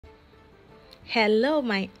Hello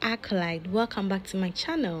my acolyte, welcome back to my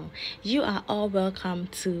channel. You are all welcome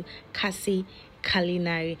to Prekese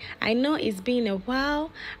Culinary. I know it's been a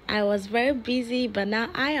while. I was very busy, but now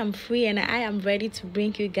I am free and I am ready to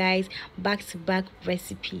bring you guys back-to-back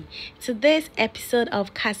recipe. Today's episode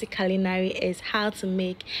of Prekese Culinary is how to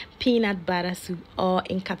make peanut butter soup or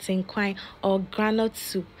Nkatenkwan or groundnut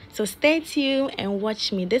soup. So stay tuned and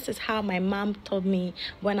watch me. This is how my mom taught me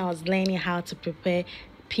when I was learning how to prepare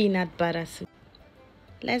peanut butter soup.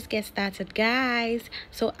 Let's get started, guys.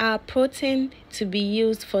 So our protein to be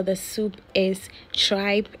used for the soup is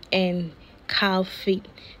tripe and cow feet.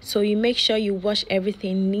 So you make sure you wash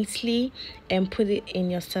everything neatly and put it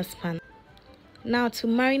in your saucepan. Now to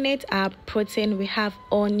marinate our protein, we have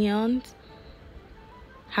onions,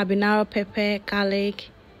 habanero pepper, garlic,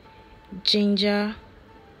 ginger,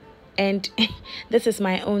 and this is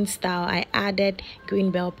my own style. I added green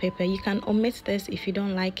bell pepper. You can omit this if you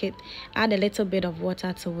don't like it. Add a little bit of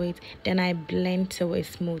water to it, then I blend till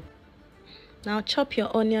it's smooth. Now chop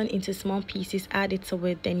your onion into small pieces, add it to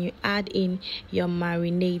it, then you add in your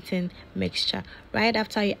marinating mixture. Right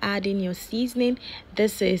after you add in your seasoning,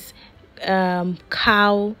 this is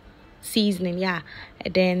cow seasoning, yeah.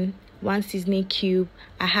 And then one seasoning cube.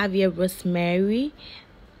 I have here rosemary,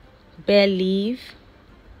 bay leaf,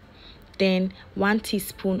 then 1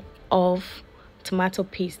 teaspoon of tomato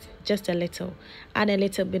paste, just a little. Add a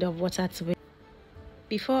little bit of water to it.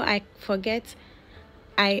 Before I forget,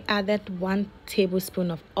 I added 1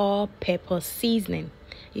 tablespoon of all-purpose seasoning.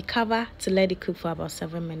 You cover to let it cook for about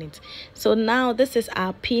 7 minutes. So now this is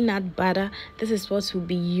our peanut butter. This is what we'll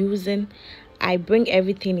be using. I bring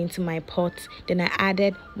everything into my pot. Then I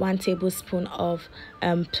added 1 tablespoon of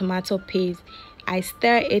tomato paste. I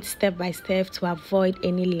stir it step by step to avoid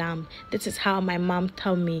any lump. This is how my mom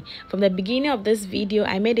told me. From the beginning of this video,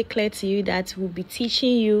 I made it clear to you that we'll be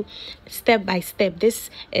teaching you step by step. This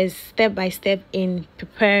is step by step in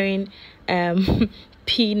preparing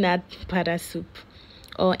peanut butter soup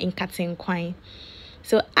or Nkatenkwan.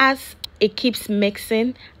 So as it keeps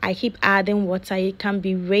mixing, I keep adding water. You can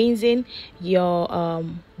be raising your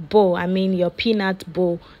bowl, your peanut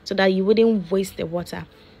bowl, so that you wouldn't waste the water.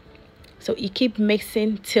 So you keep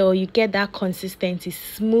mixing till you get that consistency,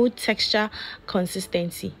 smooth texture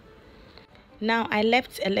consistency. Now I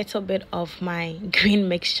left a little bit of my green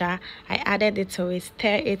mixture. I added it to it,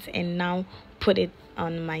 stir it, and now put it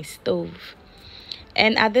on my stove.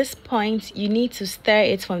 And at this point, you need to stir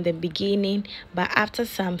it from the beginning, but after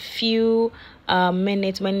some few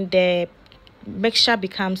minutes, when the mixture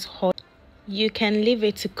becomes hot, you can leave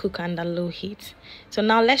it to cook under low heat. So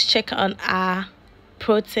now let's check on our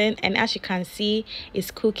protein, and as you can see, it's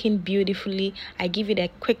cooking beautifully. I give it a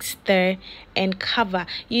quick stir and cover.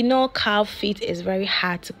 You know, cow feet is very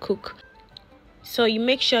hard to cook, so you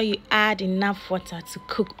make sure you add enough water to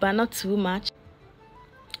cook, but not too much.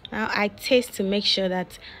 Now I taste to make sure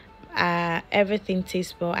that everything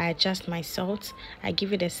tastes well. I adjust my salt, I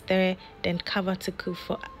give it a stir, then cover to cook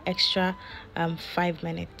for extra 5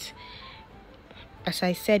 minutes. As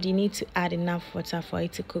I said, you need to add enough water for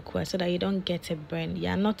it to cook well so that you don't get a burn. You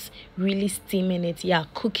are not really steaming it, you are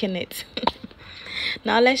cooking it.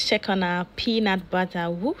 Now let's check on our peanut butter.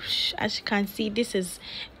 Whoosh! As you can see, this is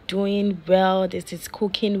doing well, this is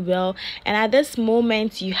cooking well, and at this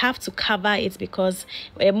moment you have to cover it, because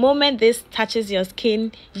the moment this touches your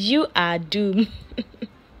skin, you are doomed.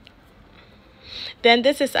 Then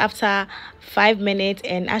this is after 5 minutes,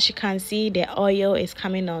 and as you can see, the oil is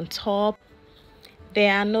coming on top.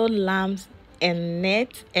 There are no lumps in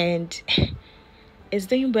it, and it's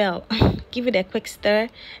doing well. Give it a quick stir,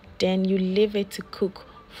 then you leave it to cook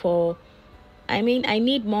for, I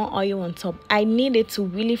need more oil on top. I need it to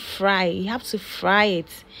really fry. You have to fry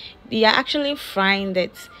it. You are actually frying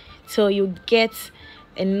it till you get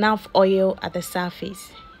enough oil at the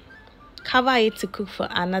surface. Cover it to cook for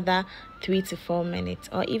another 3 to 4 minutes,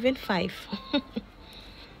 or even 5.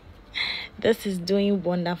 This is doing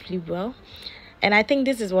wonderfully well. And I think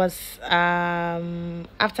this was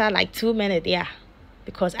after like 2 minutes, yeah,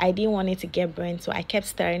 because I didn't want it to get burnt. So I kept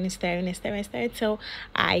stirring till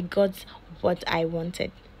I got what I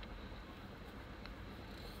wanted.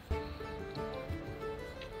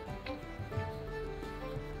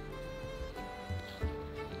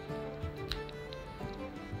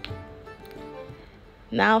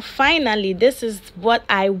 Now finally, this is what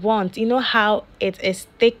I want. You know how it is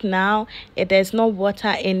thick now, there's no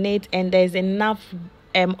water in it, and there's enough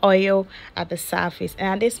oil at the surface, and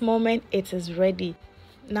at this moment it is ready.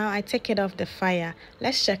 Now I take it off the fire.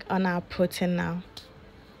 Let's check on our protein now.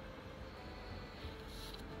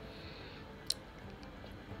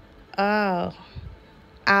 Oh,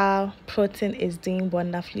 our protein is doing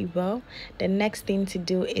wonderfully well. The next thing to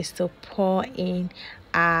do is to pour in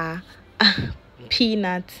our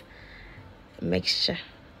peanut mixture.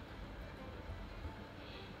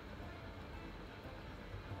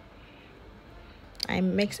 I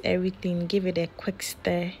mix everything, give it a quick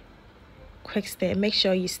stir. Make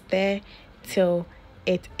sure you stir till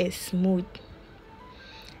it is smooth.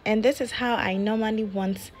 And this is how I normally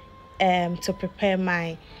want to prepare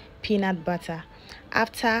my peanut butter.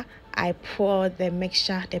 After I pour the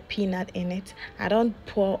mixture, the peanut in it, I don't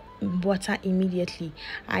pour water immediately.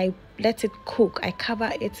 I let it cook. I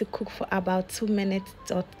cover it to cook for about 2 minutes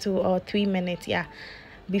or 2 or 3 minutes, yeah,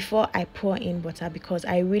 before I pour in water, because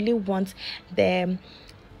I really want the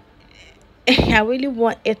I really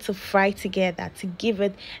want it to fry together to give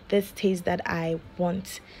it this taste that I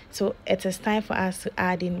want. So it is time for us to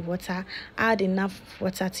add in water. Add enough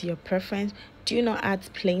water to your preference. Do not add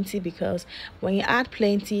plenty, because when you add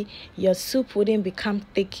plenty, your soup wouldn't become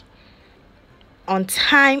thick on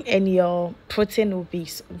time and your protein will be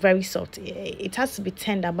very soft. It has to be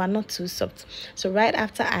tender but not too soft. So right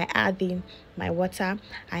after I add in my water,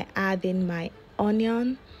 I add in my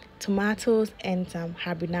onion, tomatoes, and some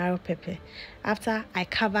habanero pepper. After, I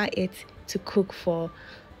cover it to cook for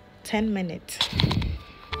 10 minutes.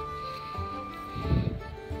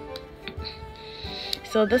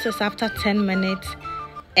 So this is after 10 minutes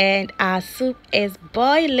and our soup is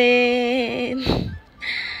boiling.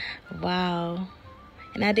 Wow.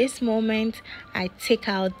 And at this moment, I take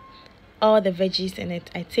out all the veggies in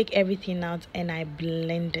it. I take everything out and I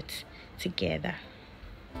blend it together.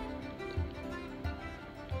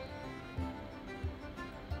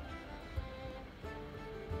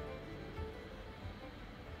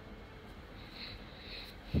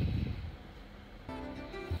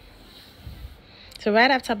 So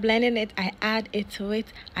right after blending it, I add it to it.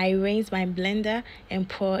 I rinse my blender and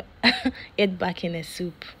pour it back in the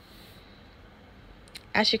soup.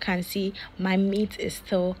 As you can see, my meat is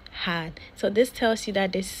still hard. So this tells you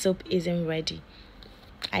that this soup isn't ready.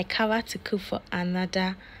 I cover to cook for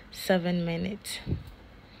another 7 minutes.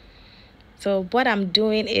 So what I'm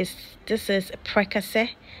doing is, this is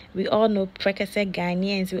Prekese. We all know Prekese,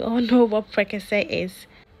 Ghanaians. We all know what Prekese is.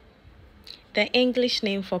 The English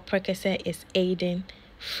name for Prekese is Aiden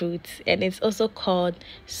fruit, and it's also called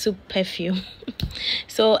soup perfume.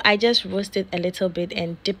 So I just roast it a little bit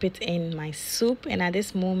and dip it in my soup, and at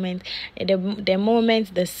this moment, the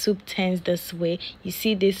moment the soup turns this way, you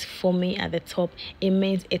see this foaming at the top, it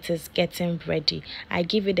means it is getting ready. I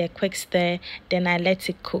give it a quick stir, then I let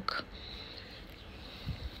it cook.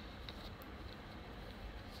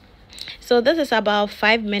 So this is about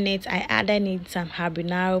 5 minutes. I added in some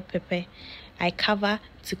habanero pepper. I cover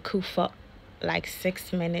to cook for like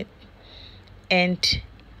 6 minutes, and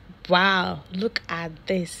wow, look at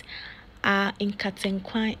this. Our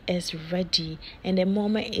Nkatenkwan is ready, and the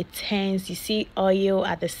moment it turns, you see oil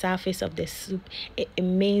at the surface of the soup, it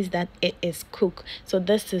means that it is cooked. So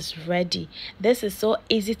this is ready. This is so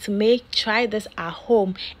easy to make. Try this at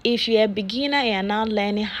home. If you're a beginner and you're now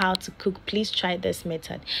learning how to cook, please try this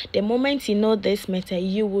method. The moment you know this method,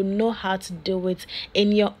 you will know how to do it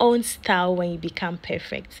in your own style when you become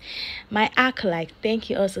perfect. My acolyte,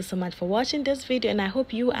 thank you also so much for watching this video, and I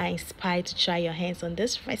hope you are inspired to try your hands on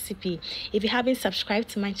this recipe. If you haven't subscribed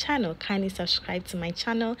to my channel, kindly subscribe to my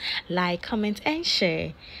channel, like, comment, and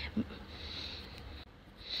share.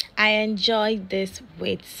 I enjoyed this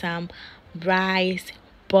with some rice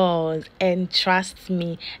balls, and trust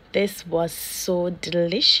me, this was so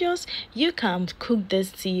delicious. You can cook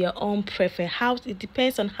this to your own preference. It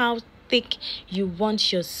depends on how thick you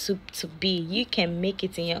want your soup to be. You can make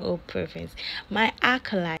it in your own preference. My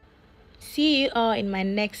acolyte, see you all in my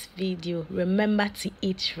next video. Remember to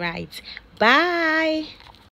eat right. Bye.